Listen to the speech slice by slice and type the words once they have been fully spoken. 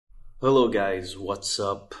Hello, guys. What's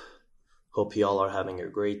up? Hope y'all are having a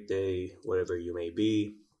great day, wherever you may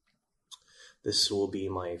be. This will be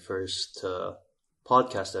my first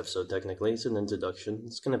podcast episode, technically. It's an introduction.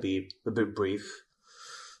 It's going to be a bit brief.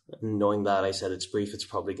 Knowing that I said it's brief, it's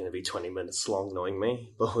probably going to be 20 minutes long, knowing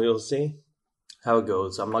me, but we'll see how it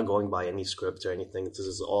goes. I'm not going by any script or anything. This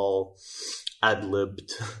is all ad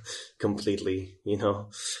libbed completely,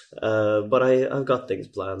 but I've got things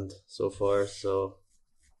planned so far, so,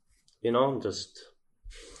 just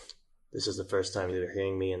this is the first time you're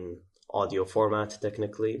hearing me in audio format,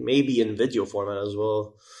 technically. Maybe in video format as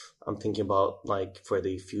well. I'm thinking about, like, for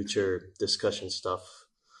the future discussion stuff,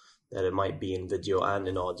 that it might be in video and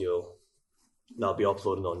in audio. That'll be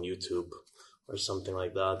uploaded on YouTube or something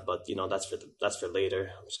like that. But, that's for later.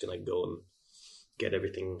 I'm just going to go and get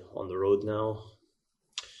everything on the road now.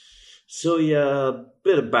 So, yeah, a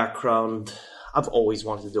bit of background. I've always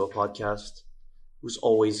wanted to do a podcast. It was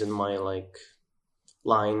always in my,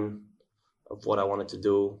 line of what I wanted to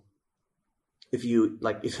do. If you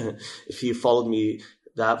if you followed me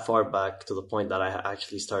that far back to the point that I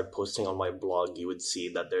actually started posting on my blog, you would see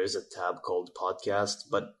that there is a tab called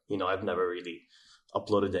podcast, but I've never really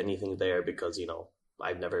uploaded anything there because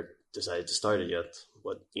I've never decided to start it yet.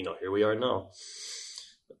 But here we are now.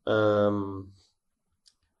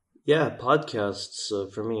 Yeah,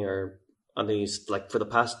 podcasts for me are, at least, like, for the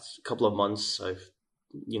past couple of months, I've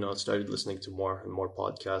started listening to more and more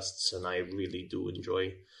podcasts, and I really do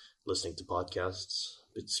enjoy listening to podcasts.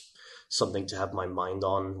 It's something to have my mind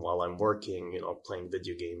on while I'm working, playing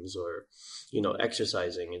video games or,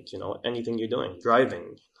 exercising, and, anything you're doing,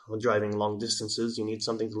 driving long distances, you need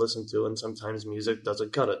something to listen to, and sometimes music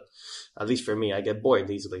doesn't cut it. At least for me, I get bored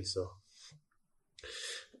easily, so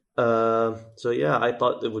yeah, I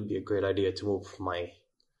thought it would be a great idea to move my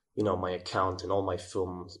account and all my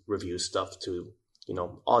film review stuff to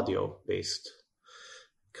audio based,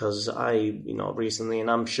 because recently, and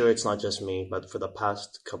I'm sure it's not just me, but for the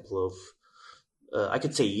past couple of I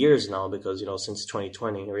could say years now, because since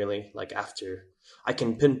 2020, really, like, after, I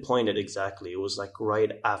can pinpoint it exactly. It was like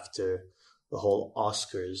right after the whole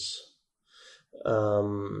Oscars,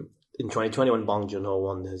 in 2020, when Bong Joon-ho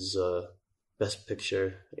won his best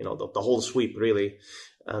picture, the whole sweep, really.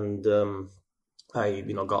 And I,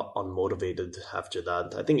 got unmotivated after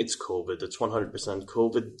that. I think it's COVID. It's 100%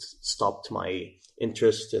 COVID stopped my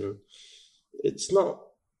interest in. It's not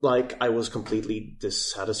like I was completely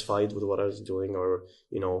dissatisfied with what I was doing, or,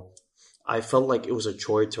 I felt like it was a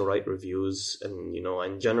chore to write reviews, and,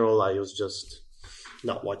 in general, I was just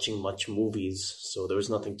not watching much movies, so there was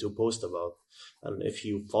nothing to post about. And if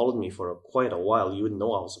you followed me for quite a while, you would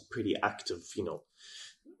know I was a pretty active,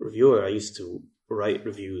 reviewer. I used to write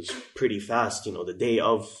reviews pretty fast, the day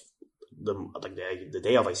of the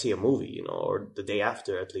day of I see a movie, or the day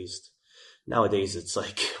after, at least. Nowadays, it's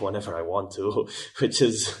like whenever I want to, which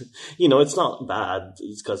is, it's not bad.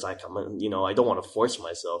 It's because I I don't want to force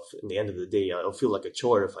myself. In the end of the day, I'll feel like a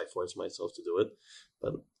chore if I force myself to do it.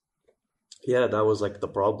 But yeah, that was like the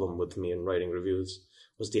problem with me in writing reviews,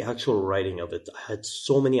 was the actual writing of it. I had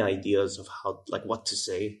so many ideas of how, like, what to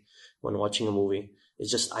say when watching a movie. It's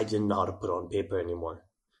just I didn't know how to put it on paper anymore.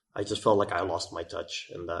 I just felt like I lost my touch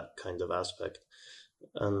in that kind of aspect.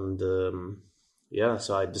 And yeah,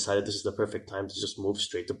 so I decided this is the perfect time to just move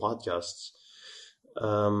straight to podcasts.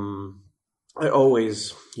 I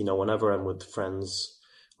always, whenever I'm with friends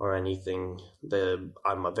or anything,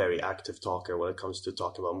 I'm a very active talker when it comes to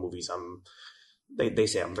talking about movies. They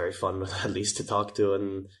say I'm very fun, at least, to talk to,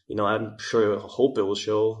 and I'm sure, hope it will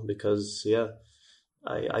show, because yeah,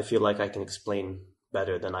 I feel like I can explain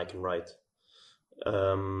better than I can write.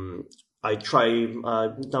 I try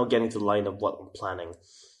now getting to the line of what I'm planning.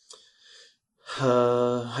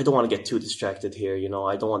 I don't want to get too distracted here,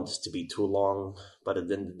 I don't want this to be too long, but at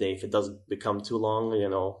the end of the day, if it doesn't become too long,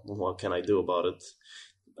 what can I do about it?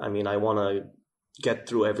 I mean, I want to get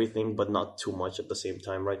through everything, but not too much at the same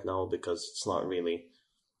time right now, because it's not really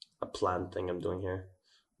a planned thing I'm doing here.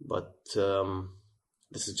 But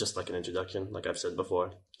this is just like an introduction, like I've said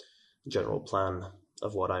before, general plan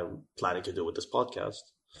of what I'm planning to do with this podcast.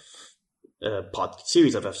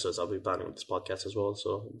 Series of episodes I'll be planning with this podcast as well,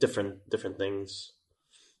 so different things.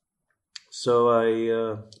 So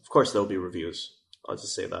of course, there'll be reviews. I'll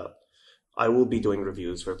just say that I will be doing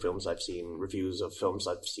reviews for films I've seen, reviews of films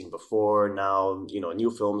I've seen before, now, new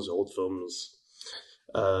films, old films.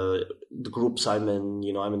 The groups I'm in,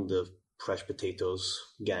 I'm in the Fresh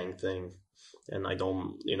Potatoes gang thing, and I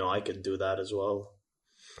don't, I could do that as well.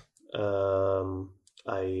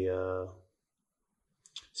 I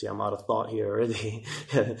See, I'm out of thought here already.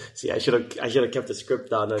 See, I should have kept the script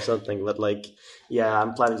down or something. But like, yeah,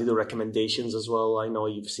 I'm planning to do recommendations as well. I know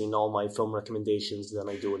you've seen all my film recommendations. Then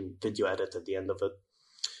I do a video edit at the end of it.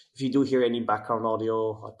 If you do hear any background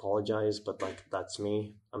audio, I apologize, but like that's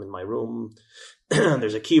me. I'm in my room.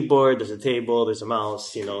 There's a keyboard, there's a table, there's a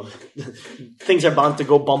mouse. Things are bound to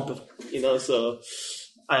go bump. So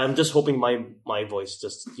I'm just hoping my voice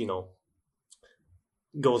just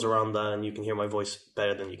goes around that, and you can hear my voice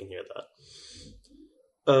better than you can hear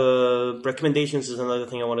that. Recommendations is another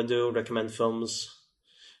thing I want to do. Recommend films.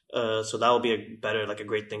 So that will be a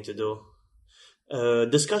great thing to do.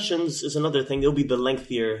 Discussions is another thing. It'll be the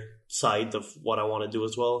lengthier side of what I want to do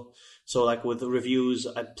as well. So like with the reviews,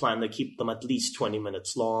 I plan to keep them at least 20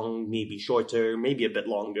 minutes long, maybe shorter, maybe a bit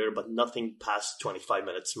longer, but nothing past 25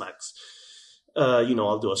 minutes max.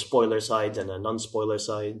 I'll do a spoiler side and a non-spoiler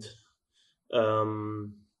side.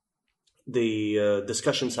 The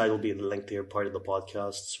discussion side will be the lengthier part of the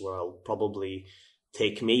podcasts, where I'll probably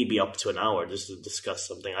take maybe up to an hour just to discuss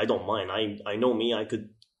something. I don't mind. I know me. I could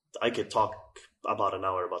talk about an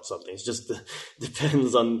hour about something. It just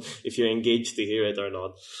depends on if you're engaged to hear it or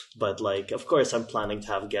not. But like, of course, I'm planning to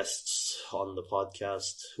have guests on the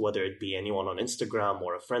podcast, whether it be anyone on Instagram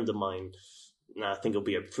or a friend of mine. I think it'll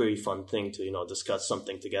be a pretty fun thing to, discuss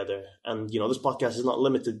something together. And, this podcast is not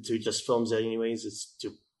limited to just films anyways. It's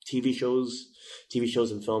to TV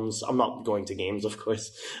shows and films. I'm not going to games, of course.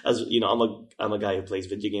 As I'm a guy who plays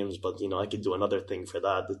video games, but, I could do another thing for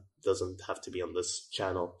that. It doesn't have to be on this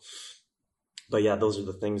channel. But yeah, those are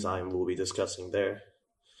the things I will be discussing there.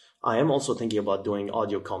 I am also thinking about doing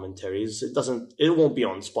audio commentaries. It won't be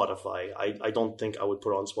on Spotify. I don't think I would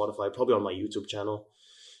put it on Spotify, probably on my YouTube channel.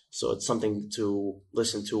 So it's something to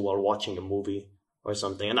listen to while watching a movie or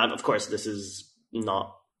something. And of course, this is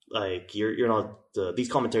not like you're not. These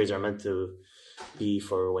commentaries are meant to be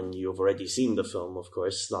for when you've already seen the film. Of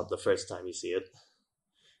course, not the first time you see it.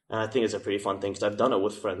 And I think it's a pretty fun thing because I've done it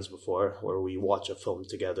with friends before, where we watch a film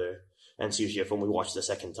together, and it's usually a film we watch the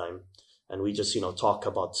second time, and we just talk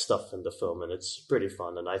about stuff in the film, and it's pretty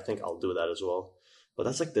fun. And I think I'll do that as well. But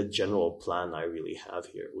that's like the general plan I really have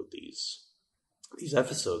here with these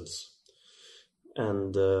episodes.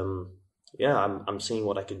 And I'm seeing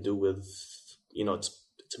what I can do with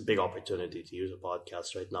it's a big opportunity to use a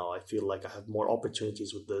podcast right now. I feel like I have more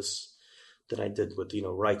opportunities with this than I did with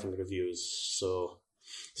writing reviews. So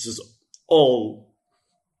this is all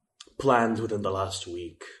planned within the last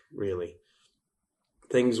week, really.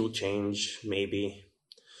 Things will change maybe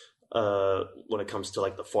when it comes to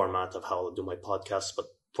like the format of how I'll do my podcast, but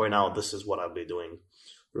for now this is what I'll be doing.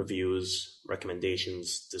 Reviews,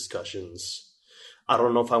 recommendations, discussions. I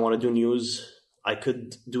don't know if I want to do news. I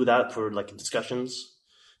could do that for like discussions.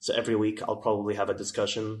 So every week I'll probably have a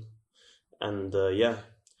discussion. And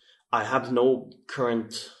I have no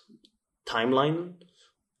current timeline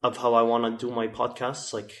of how I want to do my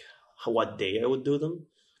podcasts, like what day I would do them.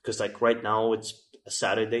 Because like right now it's a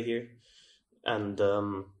Saturday here. And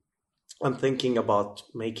I'm thinking about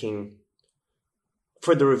making...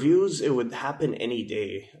 For the reviews, it would happen any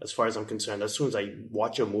day, as far as I'm concerned. As soon as I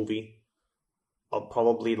watch a movie, I'll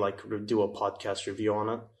probably do a podcast review on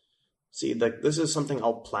it. See, this is something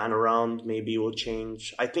I'll plan around. Maybe it will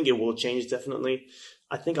change. I think it will change, definitely.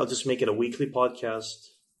 I think I'll just make it a weekly podcast.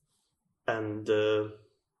 And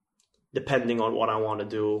depending on what I want to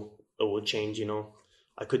do, it will change,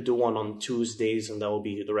 I could do one on Tuesdays, and that will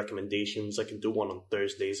be the recommendations. I can do one on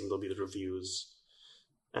Thursdays, and there'll be the reviews.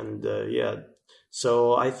 And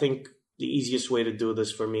so I think the easiest way to do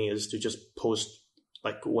this for me is to just post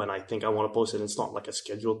like when I think I want to post it. It's not like a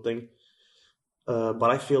scheduled thing. But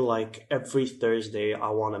I feel like every Thursday I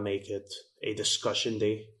want to make it a discussion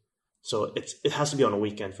day. So it has to be on a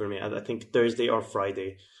weekend for me. I think Thursday or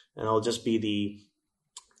Friday. And I'll just be the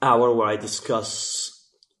hour where I discuss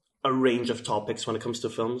a range of topics when it comes to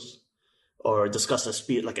films. Or discuss a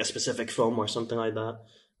specific film or something like that.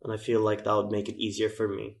 And I feel like that would make it easier for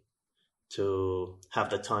me to have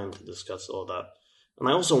the time to discuss all that. And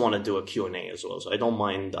I also want to do a Q&A as well. So I don't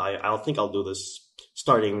mind. I think I'll do this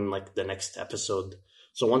starting like the next episode.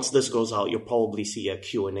 So once this goes out, you'll probably see a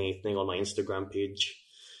Q&A thing on my Instagram page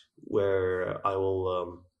where I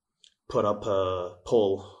will put up a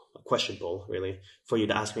question poll, really, for you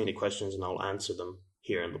to ask me any questions, and I'll answer them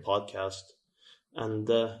here in the podcast. And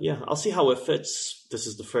I'll see how it fits. This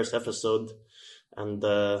is the first episode, and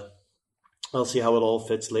I'll see how it all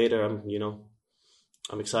fits later.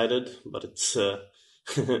 I'm excited, but it's the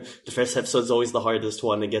first episode is always the hardest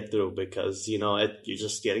one to get through because you're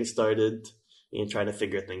just getting started and you're trying to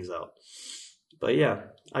figure things out. But yeah,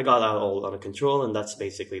 I got that all under control, and that's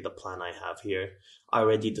basically the plan I have here. I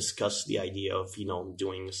already discussed the idea of,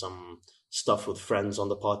 doing some stuff with friends on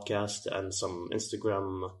the podcast and some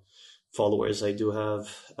Instagram followers I do have,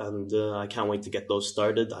 and I can't wait to get those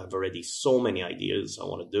started. I have already so many ideas I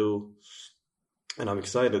want to do, and I'm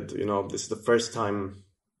excited. This is the first time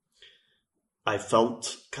I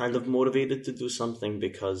felt kind of motivated to do something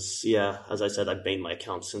because, yeah, as I said, I've made my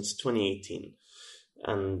account since 2018,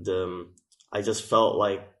 and I just felt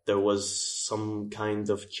like there was some kind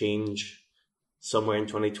of change somewhere in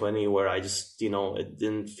 2020 where I just, it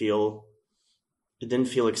didn't feel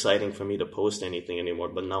exciting for me to post anything anymore.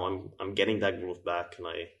 But now I'm getting that groove back, and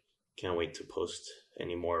I can't wait to post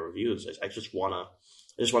any more reviews. I just wanna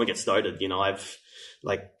get started. I've,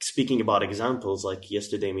 like, speaking about examples, like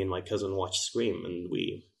yesterday, me and my cousin watched Scream, and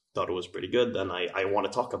we thought it was pretty good. And I want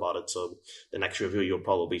to talk about it. So the next review you'll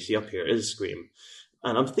probably see up here is Scream.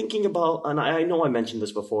 And I'm thinking about, and I know I mentioned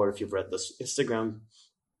this before if you've read this Instagram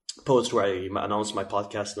post where I announced my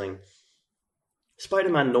podcasting.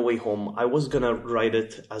 Spider-Man No Way Home, I was gonna write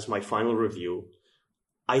it as my final review.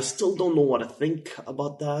 I still don't know what to think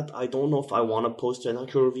about that. I don't know if I want to post an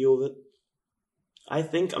actual review of it. I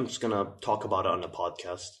think I'm just gonna talk about it on a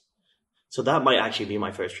podcast. So that might actually be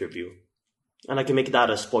my first review. And I can make that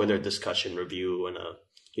a spoiler discussion review and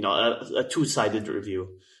a two-sided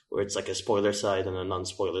review where it's like a spoiler side and a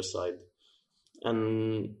non-spoiler side.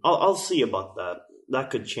 And I'll see about that. That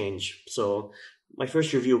could change. So my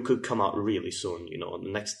first review could come out really soon, the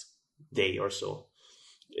next day or so.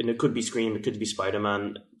 And it could be Scream, it could be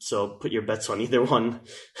Spider-Man. So put your bets on either one.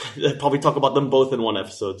 I'll probably talk about them both in one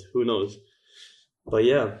episode. Who knows? But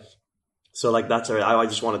yeah. So that's all right. I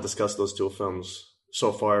just want to discuss those two films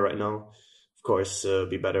so far right now. Of course,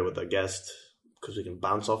 be better with a guest because we can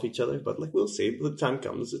bounce off each other. But we'll see. When the time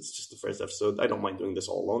comes, it's just the first episode. I don't mind doing this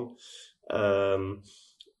all alone.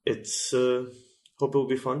 Hope it will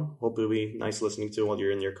be fun. Hope it will be nice listening to while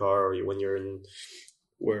you're in your car or when you're in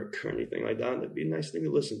work or anything like that. It'd be a nice thing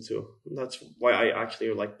to listen to. And that's why I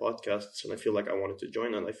actually like podcasts, and I feel like I wanted to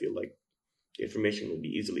join, and I feel like the information will be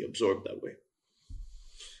easily absorbed that way.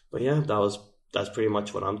 But yeah, that's pretty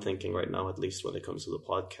much what I'm thinking right now, at least when it comes to the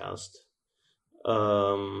podcast.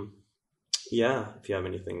 Yeah, if you have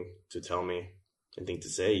anything to tell me, anything to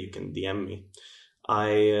say, you can DM me.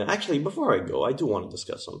 Actually, before I go, I do want to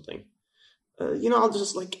discuss something.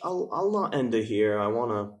 I'll not end it here. I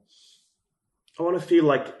wanna feel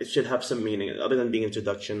like it should have some meaning other than being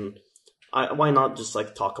introduction. Why not just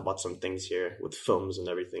talk about some things here with films and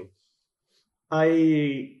everything?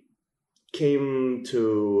 I came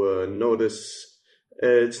to notice.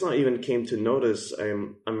 It's not even came to notice.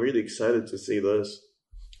 I'm really excited to see this.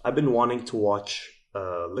 I've been wanting to watch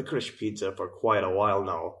Licorice Pizza for quite a while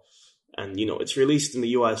now, and it's released in the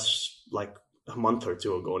US like a month or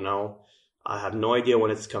two ago now. I have no idea when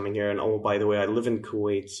it's coming here. And oh, by the way, I live in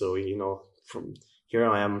Kuwait. So, from here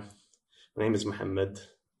I am. My name is Mohammed.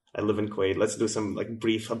 I live in Kuwait. Let's do some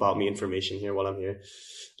brief about me information here while I'm here.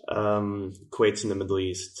 Kuwait's in the Middle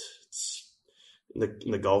East. It's in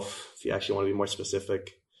the Gulf, if you actually want to be more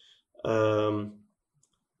specific.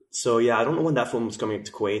 So yeah, I don't know when that film is coming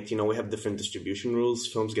to Kuwait. We have different distribution rules.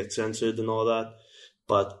 Films get censored and all that.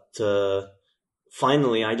 But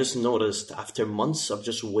finally, I just noticed after months of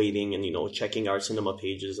just waiting and, checking our cinema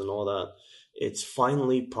pages and all that, it's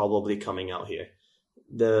finally probably coming out here.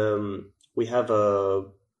 We have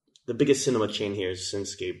the biggest cinema chain here is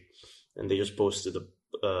Cinescape, and they just posted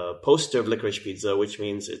a poster of Licorice Pizza, which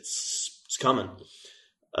means it's coming.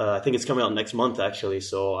 I think it's coming out next month, actually,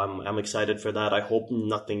 so I'm excited for that. I hope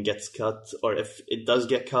nothing gets cut, or if it does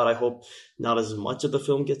get cut, I hope not as much of the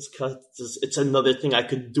film gets cut. It's another thing I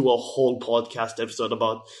could do a whole podcast episode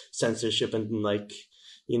about censorship and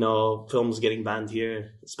films getting banned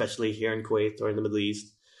here, especially here in Kuwait or in the Middle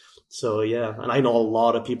East. So yeah, and I know a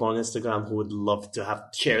lot of people on Instagram who would love to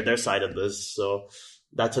share their side of this. So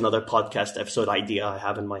that's another podcast episode idea I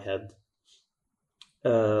have in my head.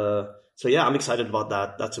 So yeah, I'm excited about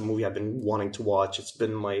that. That's a movie I've been wanting to watch. It's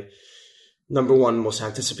been my number one most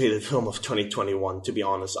anticipated film of 2021, to be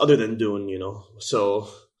honest, other than Dune, So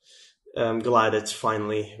I'm glad it's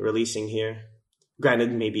finally releasing here.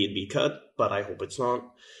 Granted, maybe it'd be cut, but I hope it's not.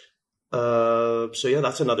 So yeah,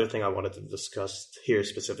 that's another thing I wanted to discuss here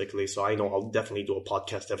specifically. So I know I'll definitely do a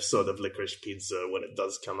podcast episode of Licorice Pizza when it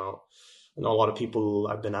does come out. I know a lot of people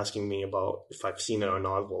have been asking me about if I've seen it or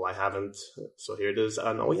not. Well, I haven't. So here it is.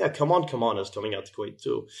 And oh yeah, Come On is coming out to Kuwait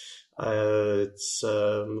too. It's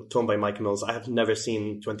a film by Mike Mills. I have never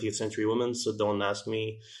seen 20th Century Women, so don't ask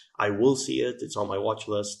me. I will see it. It's on my watch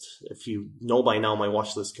list. If you know by now, my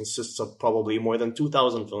watch list consists of probably more than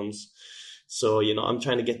 2,000 films. So, I'm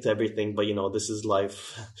trying to get to everything, but, this is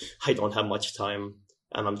life. I don't have much time,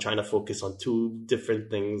 and I'm trying to focus on two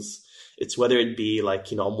different things. It's whether it be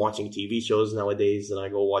like, I'm watching TV shows nowadays and I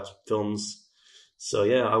go watch films. So,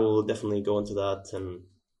 yeah, I will definitely go into that and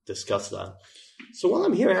discuss that. So while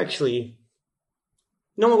I'm here, actually,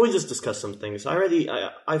 we'll just discuss some things.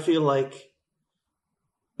 I feel like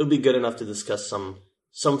it'll be good enough to discuss some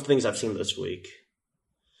things I've seen this week.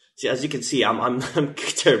 See, as you can see, I'm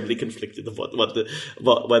terribly conflicted about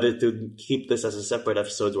whether to keep this as a separate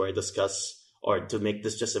episode where I discuss or to make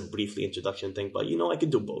this just a briefly introduction thing. But I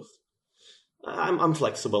could do both. I'm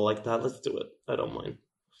flexible like that. Let's do it. I don't mind.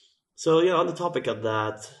 So on the topic of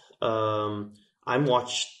that, I've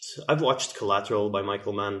watched Collateral by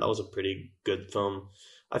Michael Mann. That was a pretty good film.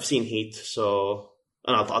 I've seen Heat,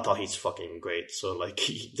 and I thought Heat's fucking great. So like,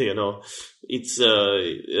 it's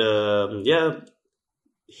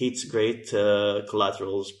Heat's great.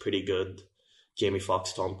 Collateral's pretty good. Jamie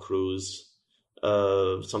Foxx, Tom Cruise.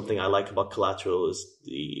 Something I like about Collateral is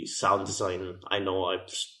the sound design. I know I've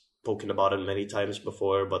spoken about it many times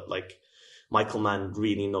before, but like Michael Mann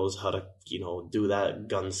really knows how to, do that.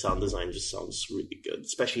 Gun sound design just sounds really good,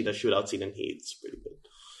 especially the shootout scene in Heat. It's pretty good.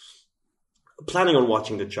 Planning on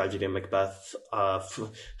watching The Tragedy of Macbeth.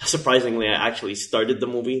 Surprisingly, I actually started the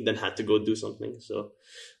movie, then had to go do something. So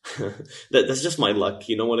that's just my luck,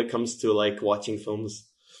 when it comes to like watching films.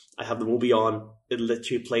 I have the movie on, it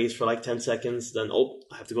literally plays for like 10 seconds, then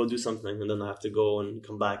I have to go do something, and then I have to go and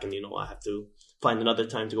come back, and I have to find another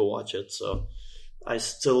time to go watch it. So I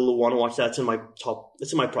still want to watch that. It's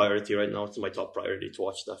in my priority right now. It's in my top priority to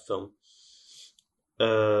watch that film.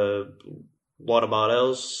 What about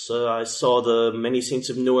else? I saw the Many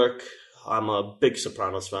Saints of Newark. I'm a big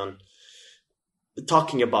Sopranos fan.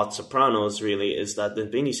 Talking about Sopranos, really, is that the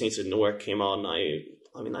Many Saints of Newark came out,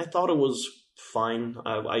 and I thought it was fine.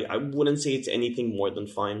 I wouldn't say it's anything more than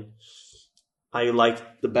fine. I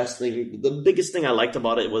liked the biggest thing I liked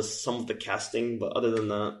about it was some of the casting, but other than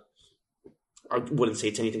that, I wouldn't say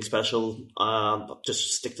it's anything special.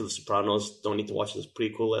 Just stick to the Sopranos. Don't need to watch this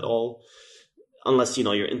prequel at all. Unless,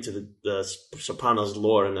 you're into the Sopranos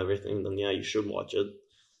lore and everything, then yeah, you should watch it.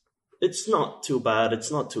 It's not too bad. It's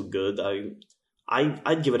not too good.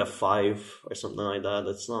 I'd give it a 5 or something like that.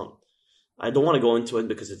 It's not. I don't want to go into it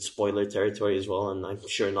because it's spoiler territory as well, and I'm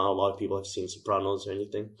sure not a lot of people have seen Sopranos or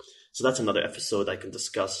anything. So that's another episode I can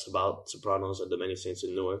discuss about Sopranos and the Many Saints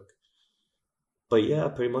in Newark. But yeah,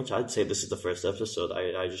 pretty much I'd say this is the first episode.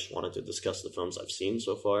 I just wanted to discuss the films I've seen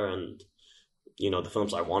so far and the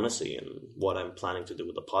films I want to see and what I'm planning to do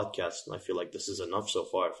with the podcast. And I feel like this is enough so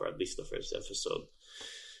far for at least the first episode.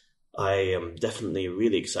 I am definitely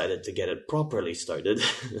really excited to get it properly started,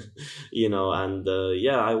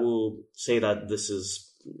 I will say that this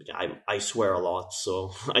is, I swear a lot,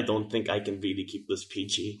 so I don't think I can really keep this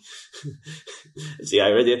PG. See,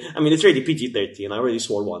 it's already PG-13. I already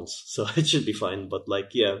swore once, so it should be fine. But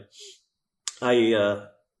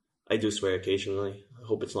I do swear occasionally. I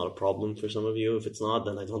hope it's not a problem for some of you. If it's not,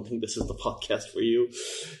 then I don't think this is the podcast for you.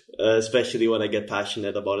 Especially when I get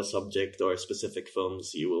passionate about a subject or specific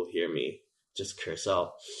films, you will hear me just curse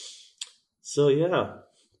out. So yeah,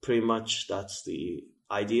 pretty much that's the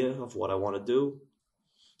idea of what I want to do.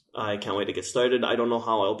 I can't wait to get started. I don't know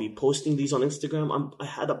how I'll be posting these on Instagram. I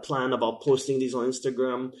had a plan about posting these on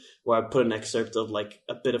Instagram where I put an excerpt of like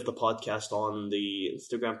a bit of the podcast on the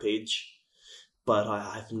Instagram page. But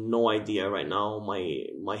I have no idea right now.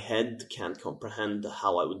 My head can't comprehend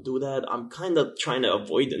how I would do that. I'm kind of trying to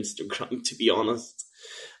avoid Instagram, to be honest.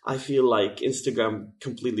 I feel like Instagram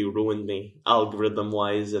completely ruined me,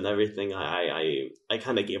 algorithm-wise and everything. I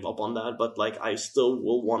kind of gave up on that, but I still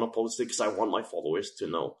will want to post it because I want my followers to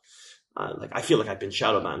know. I feel like I've been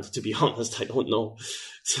shadow banned, to be honest. I don't know.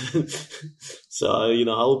 So,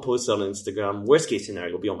 I'll post it on Instagram. Worst case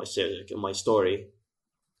scenario will be on my story.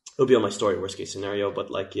 It'll be on my story, worst case scenario, but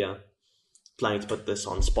planning to put this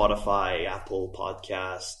on Spotify, Apple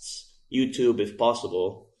Podcasts, YouTube if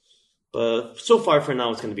possible. But so far for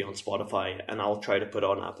now, it's going to be on Spotify, and I'll try to put it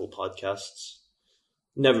on Apple Podcasts.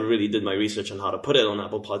 Never really did my research on how to put it on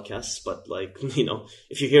Apple Podcasts, but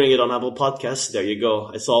if you're hearing it on Apple Podcasts, there you go.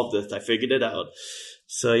 I solved it. I figured it out.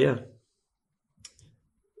 So yeah.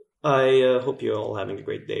 I hope you're all having a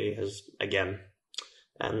great day again.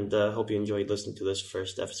 And hope you enjoyed listening to this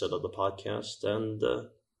first episode of the podcast. And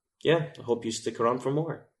I hope you stick around for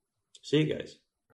more. See you guys.